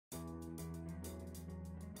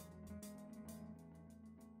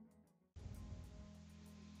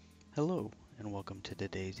Hello, and welcome to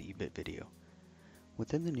today's eBit video.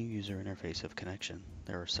 Within the new user interface of Connection,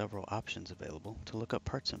 there are several options available to look up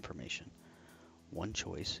parts information. One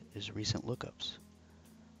choice is Recent Lookups.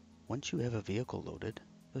 Once you have a vehicle loaded,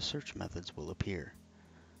 the search methods will appear.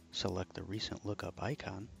 Select the Recent Lookup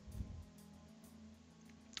icon.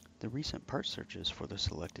 The recent part searches for the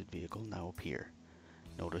selected vehicle now appear.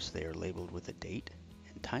 Notice they are labeled with a date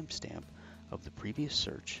and timestamp of the previous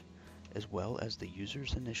search, as well as the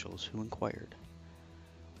user's initials who inquired.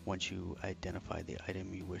 Once you identify the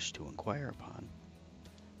item you wish to inquire upon,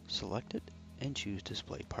 select it and choose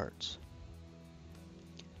Display Parts.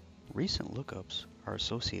 Recent lookups are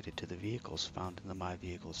associated to the vehicles found in the My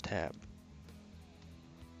Vehicles tab,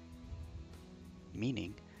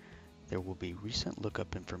 meaning there will be recent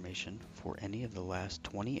lookup information for any of the last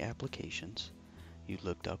 20 applications you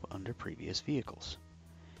looked up under previous vehicles.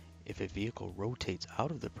 If a vehicle rotates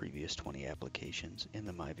out of the previous 20 applications in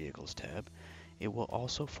the My Vehicles tab, it will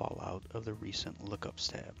also fall out of the Recent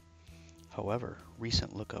Lookups tab. However,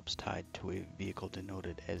 recent lookups tied to a vehicle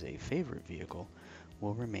denoted as a favorite vehicle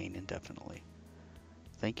will remain indefinitely.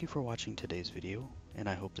 Thank you for watching today's video, and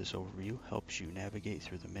I hope this overview helps you navigate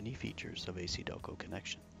through the many features of ACDelco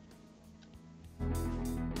Connection.